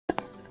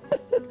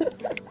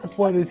That's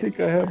why they think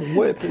I have a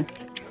weapon.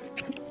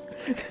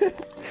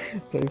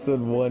 They said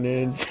 1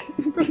 inch.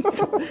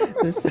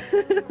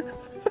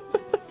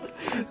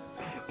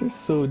 They're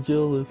so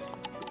jealous.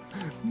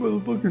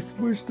 Motherfuckers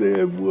wish they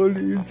had 1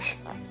 inch.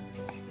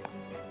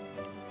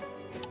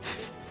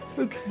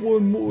 That's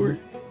one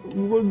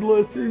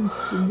less inch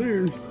than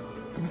theirs.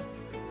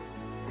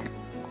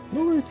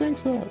 Nobody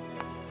thinks that.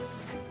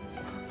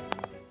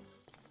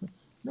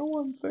 No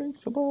one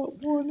thinks about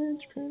 1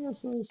 inch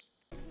penises.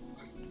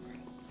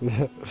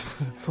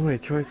 So many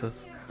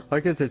choices. I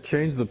get to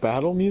change the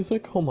battle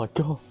music? Oh my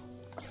god.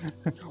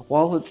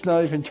 While it's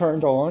not even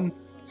turned on.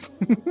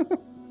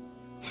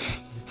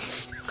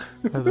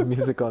 Have the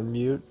music on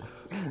mute.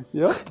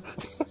 Yep.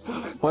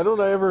 Why don't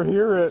I ever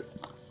hear it?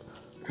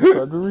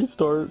 Time to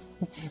restart.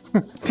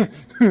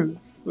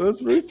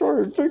 Let's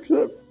restart and fix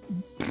it.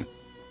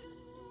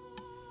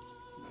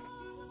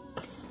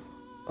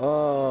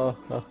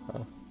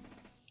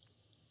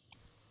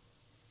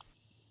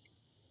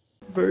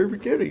 Very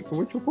beginning.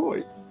 What's your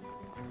point?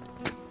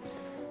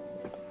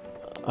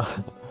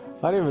 I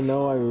didn't even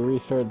know I would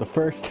restart the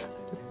first.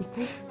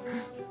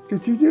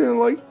 Cause you didn't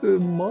like the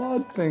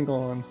mod thing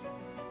on.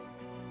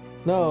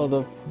 No,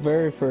 the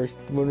very first,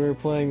 when we were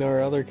playing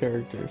our other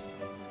characters.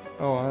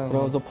 Oh, I don't When I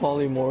know. was a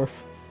polymorph.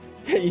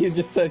 You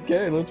just said,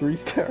 okay, let's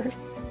restart.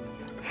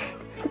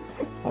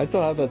 I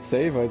still have that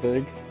save, I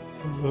think.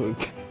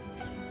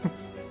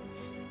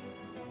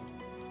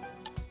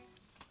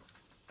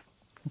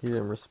 You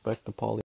didn't respect the poly.